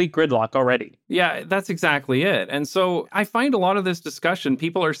 there's complete gridlock already. Yeah, that's exactly it. And so I find a lot of this discussion,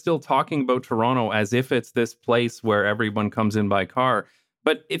 people are still talking about Toronto as if it's this place where everyone comes in by car.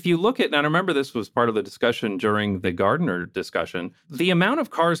 But if you look at, and I remember this was part of the discussion during the Gardner discussion, the amount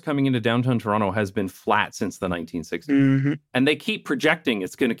of cars coming into downtown Toronto has been flat since the 1960s. And they keep projecting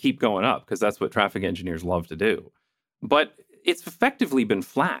it's going to keep going up because that's what traffic engineers love to do. But it's effectively been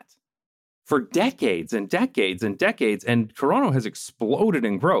flat for decades and decades and decades. And Toronto has exploded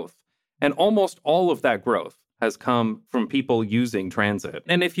in growth. And almost all of that growth has come from people using transit.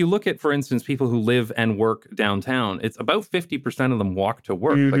 And if you look at, for instance, people who live and work downtown, it's about 50% of them walk to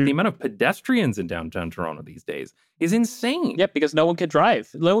work. Like, the amount of pedestrians in downtown Toronto these days is insane. Yeah, because no one could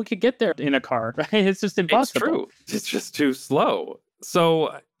drive. No one could get there in a car, right? It's just impossible. It's true. It's just too slow.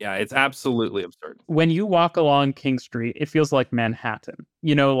 So, yeah, it's absolutely absurd. When you walk along King Street, it feels like Manhattan.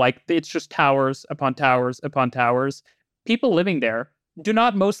 Like it's just towers upon towers upon towers. People living there do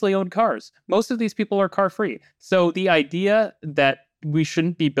not mostly own cars. Most of these people are car-free. So the idea that we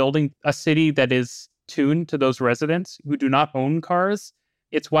shouldn't be building a city that is tuned to those residents who do not own cars,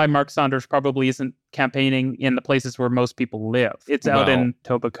 it's why Mark Saunders probably isn't campaigning in the places where most people live. It's out in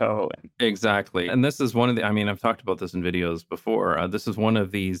Tobico. Exactly. And this is one of the, I've talked about this in videos before. This is one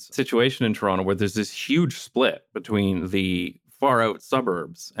of these situations in Toronto where there's this huge split between the far out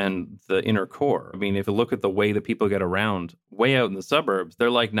suburbs and the inner core. If you look at the way that people get around way out in the suburbs,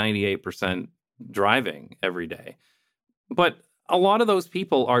 they're like 98% driving every day. But a lot of those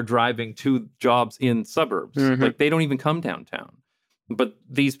people are driving to jobs in suburbs. Like, they don't even come downtown. But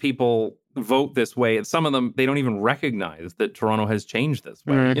these people vote this way. And some of them, they don't even recognize that Toronto has changed this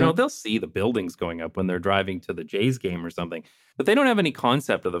way. They'll see the buildings going up when they're driving to the Jays game or something. But they don't have any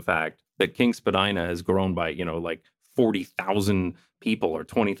concept of the fact that King Spadina has grown by, like 40,000 people or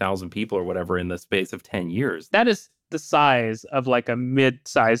 20,000 people or whatever in the space of 10 years. That is the size of like a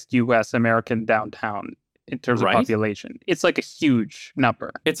mid-sized U.S. American downtown. in terms of Right? population. It's like a huge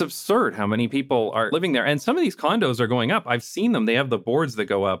number. It's absurd how many people are living there. And some of these condos are going up. I've seen them. They have the boards that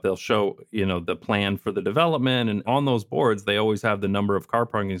go up. They'll show, the plan for the development. And on those boards, they always have the number of car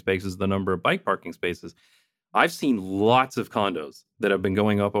parking spaces, the number of bike parking spaces. I've seen lots of condos that have been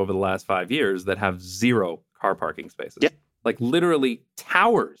going up over the last 5 years that have 0 car parking spaces. Yeah. Like literally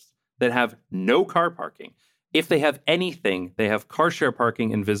towers that have no car parking. If they have anything, they have car share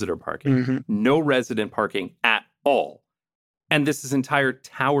parking and visitor parking. No resident parking at all. And this is entire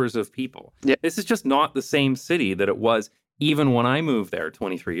towers of people. Yeah. This is just not the same city that it was even when I moved there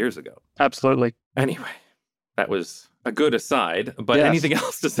 23 years ago. Absolutely. Anyway, that was a good aside. But Yes. anything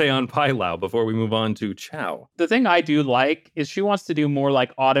else to say on Pailao before we move on to Chow? The thing I do like is she wants to do more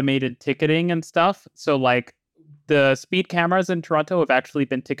like automated ticketing and stuff. So like the speed cameras in Toronto have actually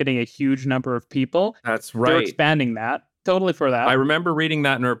been ticketing a huge number of people. That's They're right. expanding that. Totally for that. I remember reading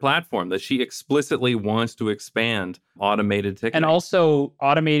that in her platform, that she explicitly wants to expand automated ticketing. And also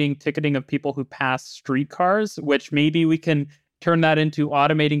automating ticketing of people who pass streetcars, which maybe we can turn that into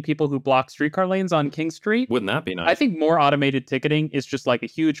automating people who block streetcar lanes on King Street. Wouldn't that be nice? I think more automated ticketing is just like a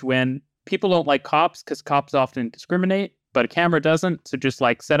huge win. People don't like cops because cops often discriminate, but a camera doesn't. So just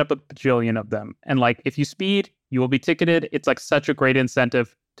like set up a bajillion of them. And like if you speed, you will be ticketed. It's like such a great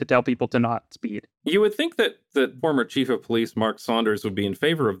incentive to tell people to not speed. You would think that the former chief of police, Mark Saunders, would be in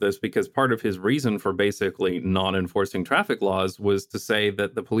favor of this because part of his reason for basically not enforcing traffic laws was to say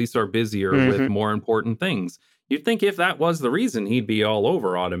that the police are busier with more important things. You'd think if that was the reason, he'd be all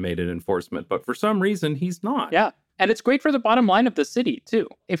over automated enforcement. But for some reason, he's not. Yeah. And it's great for the bottom line of the city, too.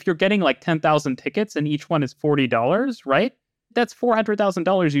 If you're getting like 10,000 tickets and each one is $40, right? That's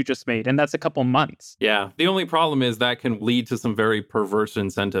 $400,000 you just made, and that's a couple months. Yeah. The only problem is that can lead to some very perverse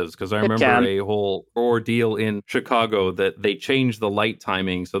incentives, because I It remember can. a whole ordeal in Chicago that they changed the light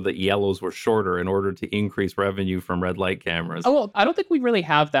timing so that yellows were shorter in order to increase revenue from red light cameras. Oh, well, I don't think we really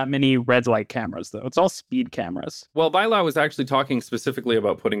have that many red light cameras, though. It's all speed cameras. Well, Bailao was actually talking specifically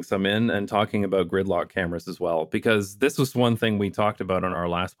about putting some in and talking about gridlock cameras as well, because this was one thing we talked about on our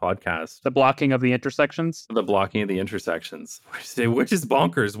last podcast. The blocking of the intersections. The blocking of the intersections, which is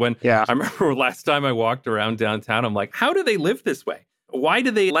bonkers. When Yeah. I remember last time I walked around downtown, I'm like, how do they live this way? Why do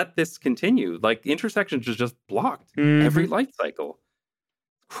they let this continue? Like, intersections are just blocked every light cycle.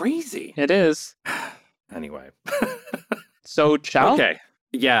 Crazy. It is. Anyway. So, Chow? Okay.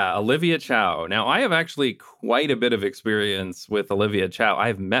 Yeah, Olivia Chow. Now, I have actually quite a bit of experience with Olivia Chow.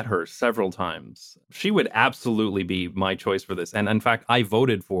 I've met her several times. She would absolutely be my choice for this. And in fact, I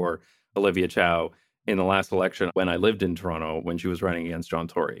voted for Olivia Chow in the last election when I lived in Toronto when she was running against John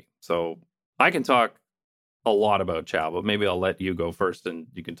Tory. So I can talk a lot about Chow, but maybe I'll let you go first and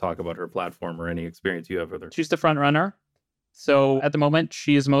you can talk about her platform or any experience you have with her. She's the front runner. So at the moment,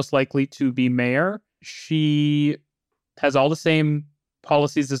 she is most likely to be mayor. She has all the same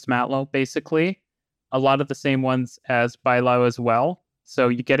policies as Matlow, basically. A lot of the same ones as Bailao as well. So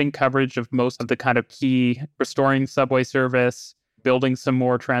you're getting coverage of most of the kind of key, restoring subway service, building some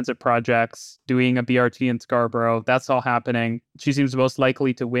more transit projects, doing a BRT in Scarborough. That's all happening. She seems most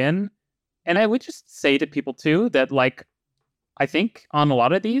likely to win. And I would just say to people too that like, I think on a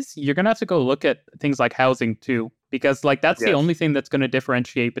lot of these, you're going to have to go look at things like housing too, because like that's the only thing that's going to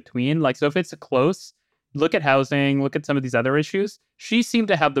differentiate between like, so if it's a close, look at housing, look at some of these other issues. She seemed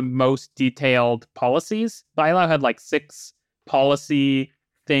to have the most detailed policies. Bailao had like 6 policy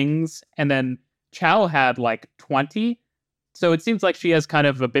things, and then Chow had like 20. So it seems like she has kind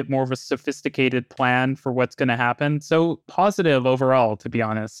of a bit more of a sophisticated plan for what's going to happen. So positive overall, to be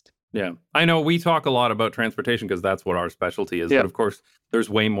honest. Yeah. I know we talk a lot about transportation because that's what our specialty is. Yeah. But of course, there's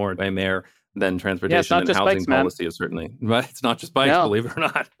way more in there than transportation, Yeah, it's not and just housing bikes, man. policy is certainly. But it's not just bikes, No. believe it or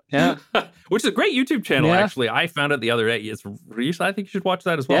not. Yeah. Which is a great YouTube channel, Yeah. actually. I found it the other day. I think you should watch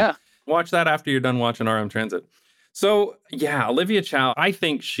that as well. Yeah. Watch that after you're done watching RMTransit. So, yeah, Olivia Chow, I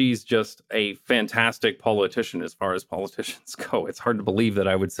think she's just a fantastic politician as far as politicians go. It's hard to believe that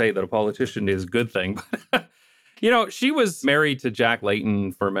I would say that a politician is a good thing. But, she was married to Jack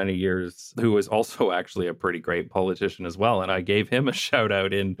Layton for many years, who was also actually a pretty great politician as well. And I gave him a shout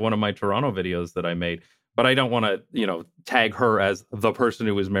out in one of my Toronto videos that I made. But I don't want to, tag her as the person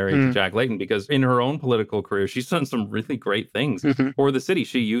who was married to Jack Layton, because in her own political career, she's done some really great things for the city.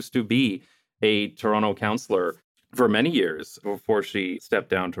 She used to be a Toronto councillor for many years before she stepped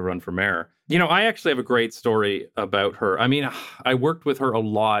down to run for mayor. I actually have a great story about her. I mean, I worked with her a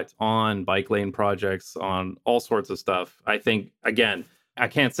lot on bike lane projects, on all sorts of stuff. I think, again, I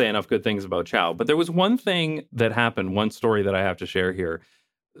can't say enough good things about Chow, but there was one thing that happened, one story that I have to share here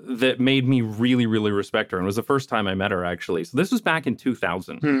that made me really, really respect her. And it was the first time I met her, actually. So this was back in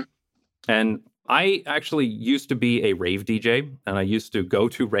 2000. And I actually used to be a rave DJ, and I used to go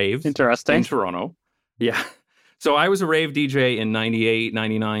to raves Interesting. in Toronto. Yeah. So I was a rave DJ in 98,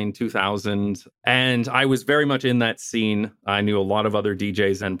 99, 2000, and I was very much in that scene. I knew a lot of other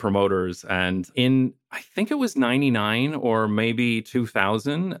DJs and promoters. And in, I think it was 99 or maybe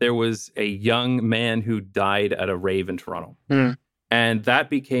 2000, there was a young man who died at a rave in Toronto. Mm. And that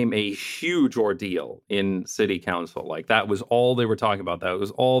became a huge ordeal in city council. Like, that was all they were talking about. That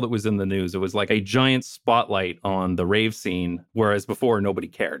was all that was in the news. It was like a giant spotlight on the rave scene, whereas before nobody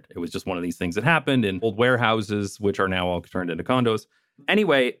cared. It was just one of these things that happened in old warehouses, which are now all turned into condos.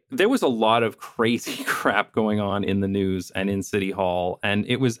 Anyway, there was a lot of crazy crap going on in the news and in City Hall, and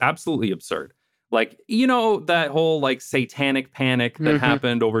it was absolutely absurd. Like, you know, that whole like satanic panic that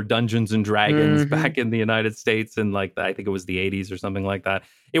happened over Dungeons and Dragons back in the United States in like, I think it was the 80s or something like that.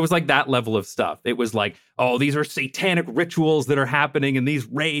 It was like that level of stuff. It was like, oh, these are satanic rituals that are happening in these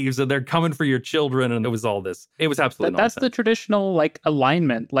raves and they're coming for your children. And it was all this. It was absolutely That's nonsense. the traditional like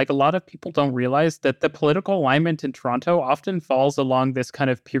alignment. Like a lot of people don't realize that the political alignment in Toronto often falls along this kind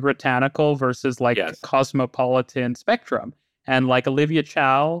of puritanical versus like cosmopolitan spectrum. And like Olivia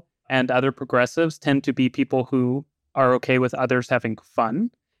Chow and other progressives tend to be people who are okay with others having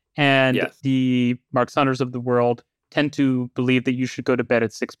fun. And the Mark Saunders of the world tend to believe that you should go to bed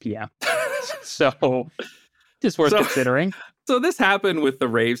at 6 p.m. So it's worth considering. So this happened with the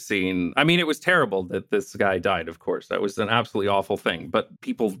rave scene. I mean, it was terrible that this guy died, of course. That was an absolutely awful thing. But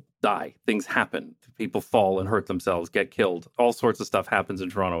people die. Things happen. People fall and hurt themselves, get killed. All sorts of stuff happens in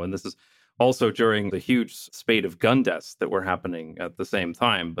Toronto. And this is also during the huge spate of gun deaths that were happening at the same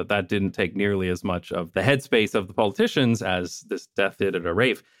time. But that didn't take nearly as much of the headspace of the politicians as this death did at a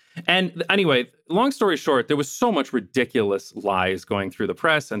rave. And anyway, long story short, there was so much ridiculous lies going through the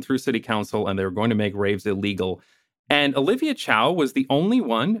press and through city council, and they were going to make raves illegal. And Olivia Chow was the only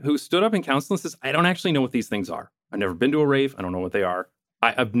one who stood up in council and says, I don't actually know what these things are. I've never been to a rave. I don't know what they are.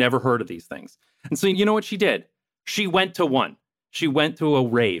 I've never heard of these things. And so you know what she did? She went to one. She went to a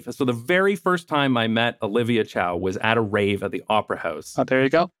rave. So the very first time I met Olivia Chow was at a rave at the Opera House. Oh, there you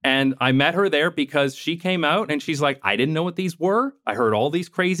go. And I met her there because she came out and she's like, I didn't know what these were. I heard all these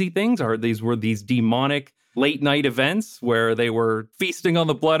crazy things. I heard these were these demonic late night events where they were feasting on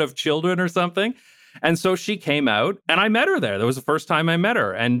the blood of children or something. And so she came out and I met her there. That was the first time I met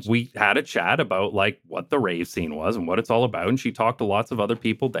her. And we had a chat about like what the rave scene was and what it's all about. And she talked to lots of other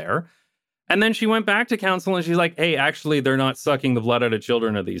people there. And then she went back to council and she's like, hey, actually, they're not sucking the blood out of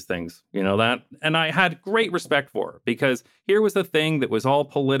children of these things. You know that? And I had great respect for her because here was the thing that was all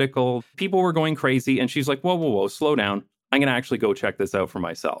political. People were going crazy. And she's like, whoa, slow down. I'm going to actually go check this out for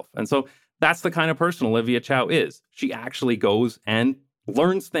myself. And so that's the kind of person Olivia Chow is. She actually goes and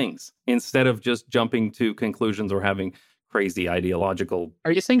learns things instead of just jumping to conclusions or having crazy ideological.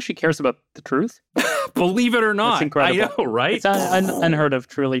 Are you saying she cares about the truth? Believe it or not. That's incredible. I know, right? It's unheard of,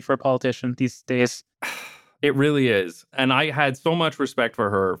 truly, for a politician these days. It really is. And I had so much respect for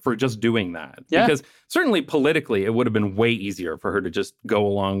her for just doing that. Yeah. Because certainly politically, it would have been way easier for her to just go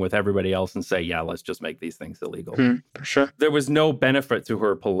along with everybody else and say, yeah, let's just make these things illegal. For sure. There was no benefit to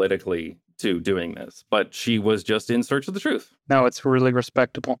her politically to doing this, but she was just in search of the truth. No, it's really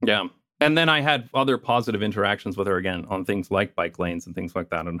respectable. Yeah. And then I had other positive interactions with her again on things like bike lanes and things like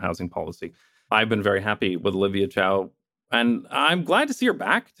that and housing policy. I've been very happy with Olivia Chow. And I'm glad to see her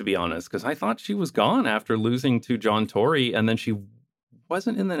back, to be honest, because I thought she was gone after losing to John Tory. And then she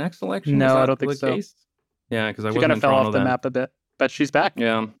wasn't in the next election. No, I don't think so. Case? Yeah, because I she wasn't kind of in fell Toronto off the then. map a bit. But she's back.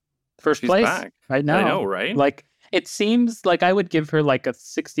 Yeah. First She's place back. right now. I know, right? Like, it seems like I would give her like a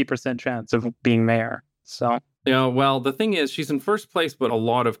 60% chance of being mayor. So... Yeah, well, the thing is, she's in first place, but a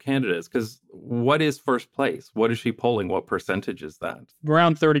lot of candidates, because what is first place? What is she polling? What percentage is that?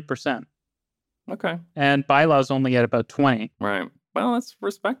 Around 30%. Okay. And Bailaw's only at about 20. Right. Well, that's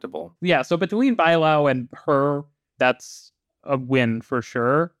respectable. Yeah, so between Bailaw and her, that's a win for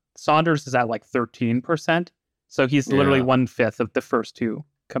sure. Saunders is at like 13%. So he's literally 1/5 of the first two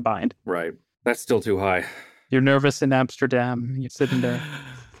combined. Right. That's still too high. You're nervous in Amsterdam. You're sitting there.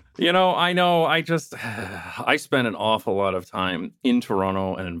 You know. I spent an awful lot of time in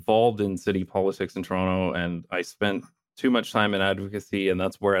Toronto and involved in city politics in Toronto. And I spent too much time in advocacy. And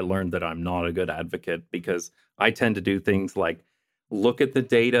that's where I learned that I'm not a good advocate because I tend to do things like look at the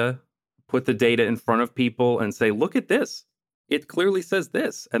data, put the data in front of people and say, look at this. It clearly says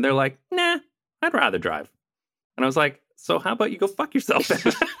this. And they're like, nah, I'd rather drive. And I was like, so how about you go fuck yourself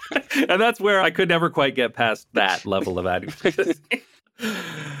then? And that's where I could never quite get past that level of advocacy.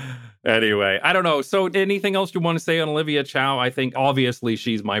 Anyway, I don't know. So anything else you want to say on Olivia Chow? I think obviously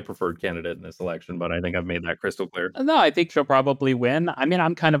she's my preferred candidate in this election, but I think I've made that crystal clear. No, I think she'll probably win. I mean,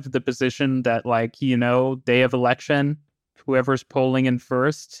 I'm kind of the position that, like, day of election, whoever's polling in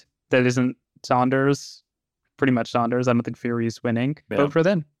first that isn't Saunders, pretty much Saunders. I don't think Fury's winning. Yeah. Vote for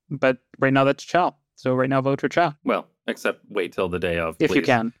them. But right now that's Chow. So right now vote for Chow. Well, except wait till the day of, If you please.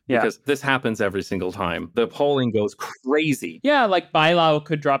 can. Yeah. Because this happens every single time. The polling goes crazy. Yeah, like Bailao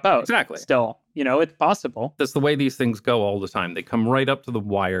could drop out. Exactly. Still, it's possible. That's the way these things go all the time. They come right up to the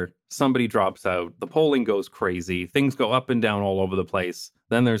wire. Somebody drops out. The polling goes crazy. Things go up and down all over the place.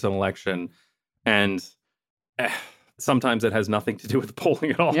 Then there's an election. And sometimes it has nothing to do with the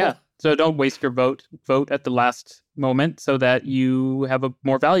polling at all. Yeah. So don't waste your vote. Vote at the last moment so that you have a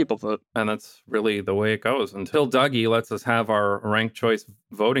more valuable vote. And that's really the way it goes. Until Dougie lets us have our ranked choice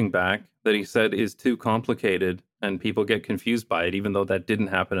voting back that he said is too complicated and people get confused by it, even though that didn't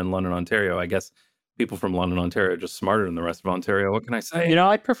happen in London, Ontario. I guess people from London, Ontario are just smarter than the rest of Ontario. What can I say?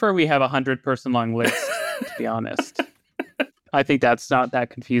 I prefer we have 100-person long list, to be honest. I think that's not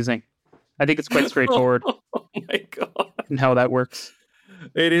that confusing. I think it's quite straightforward. Oh my God. And how that works.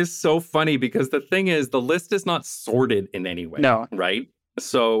 It is so funny because the thing is, the list is not sorted in any way. No. Right?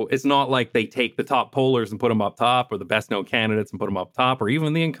 So it's not like they take the top pollers and put them up top, or the best known candidates and put them up top, or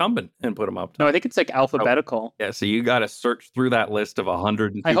even the incumbent and put them up top. No, I think it's like alphabetical. Yeah, so you got to search through that list of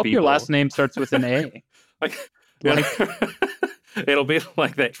 102 I hope people. your last name starts with an A. It'll be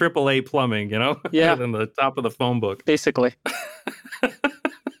like that AAA plumbing, Yeah. in the top of the phone book. Basically.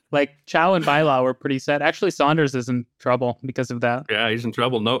 Like Chow and Bailao were pretty set. Actually, Saunders is in trouble because of that. Yeah, he's in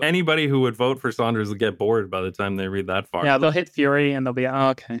trouble. No, anybody who would vote for Saunders will get bored by the time they read that far. Yeah, they'll hit Fury and they'll be,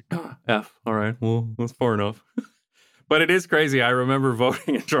 okay. F. All right. Well, that's far enough. But it is crazy. I remember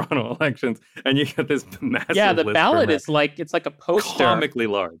voting in Toronto elections, and you get this massive Yeah, the list ballot format. is like, it's like a poster. Comically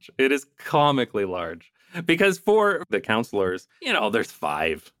large. It is comically large. Because for the councillors, there's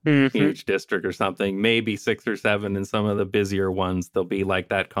 5 in each district or something, maybe 6 or 7 in some of the busier ones. There'll be like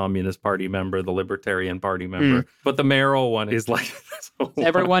that Communist Party member, the Libertarian Party member. But the mayoral one is like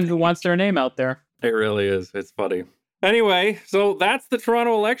everyone who wants their name out there. It really is. It's funny. Anyway, so that's the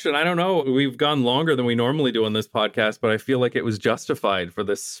Toronto election. I don't know. We've gone longer than we normally do on this podcast, but I feel like it was justified for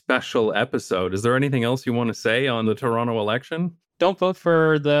this special episode. Is there anything else you want to say on the Toronto election? Don't vote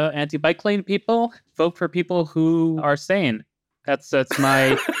for the anti-bike lane people. Vote for people who are sane. That's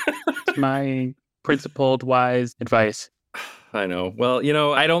my my principled, wise advice. I know. Well,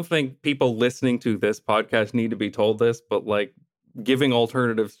 I don't think people listening to this podcast need to be told this, but like giving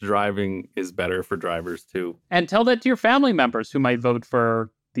alternatives to driving is better for drivers too. And tell that to your family members who might vote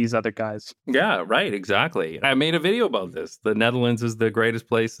for these other guys. Yeah, right. Exactly. I made a video about this. The Netherlands is the greatest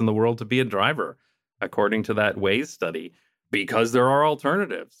place in the world to be a driver, according to that Waze study. Because there are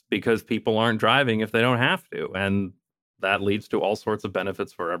alternatives, because people aren't driving if they don't have to. And that leads to all sorts of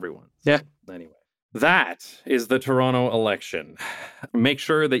benefits for everyone. Yeah. Anyway, that is the Toronto election. Make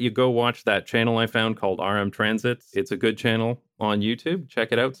sure that you go watch that channel I found called RMTransit. It's a good channel on YouTube.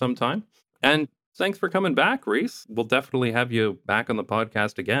 Check it out sometime. And thanks for coming back, Reese. We'll definitely have you back on the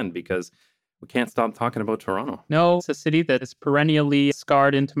podcast again because we can't stop talking about Toronto. No, it's a city that is perennially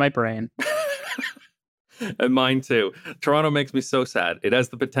scarred into my brain. And mine too. Toronto makes me so sad. It has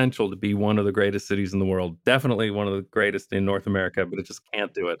the potential to be one of the greatest cities in the world. Definitely one of the greatest in North America, but it just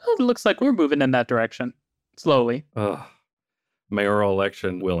can't do it. It looks like we're moving in that direction. Slowly. Ugh. Mayoral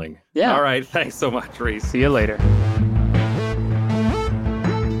election willing. Yeah. All right. Thanks so much, Reese. See you later.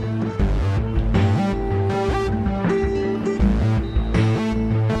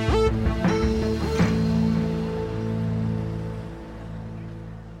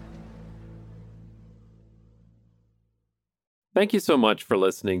 Thank you so much for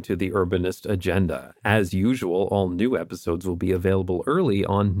listening to the Urbanist Agenda. As usual, all new episodes will be available early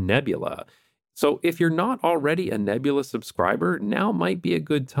on Nebula. So if you're not already a Nebula subscriber, now might be a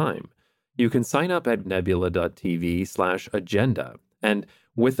good time. You can sign up at nebula.tv/agenda. And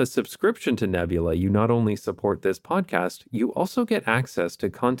with a subscription to Nebula, you not only support this podcast, you also get access to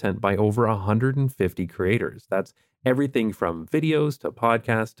content by over 150 creators. That's everything from videos to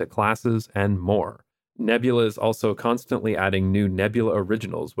podcasts to classes and more. Nebula is also constantly adding new Nebula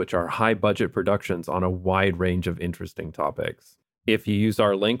originals, which are high-budget productions on a wide range of interesting topics. If you use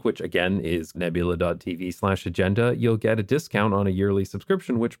our link, which again is nebula.tv/agenda, you'll get a discount on a yearly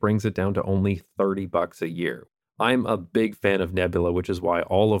subscription, which brings it down to only $30 a year. I'm a big fan of Nebula, which is why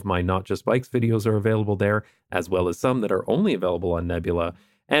all of my Not Just Bikes videos are available there, as well as some that are only available on Nebula,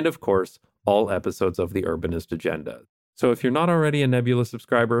 and of course, all episodes of the Urbanist Agenda. So if you're not already a Nebula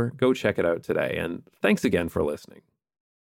subscriber, go check it out today, and thanks again for listening.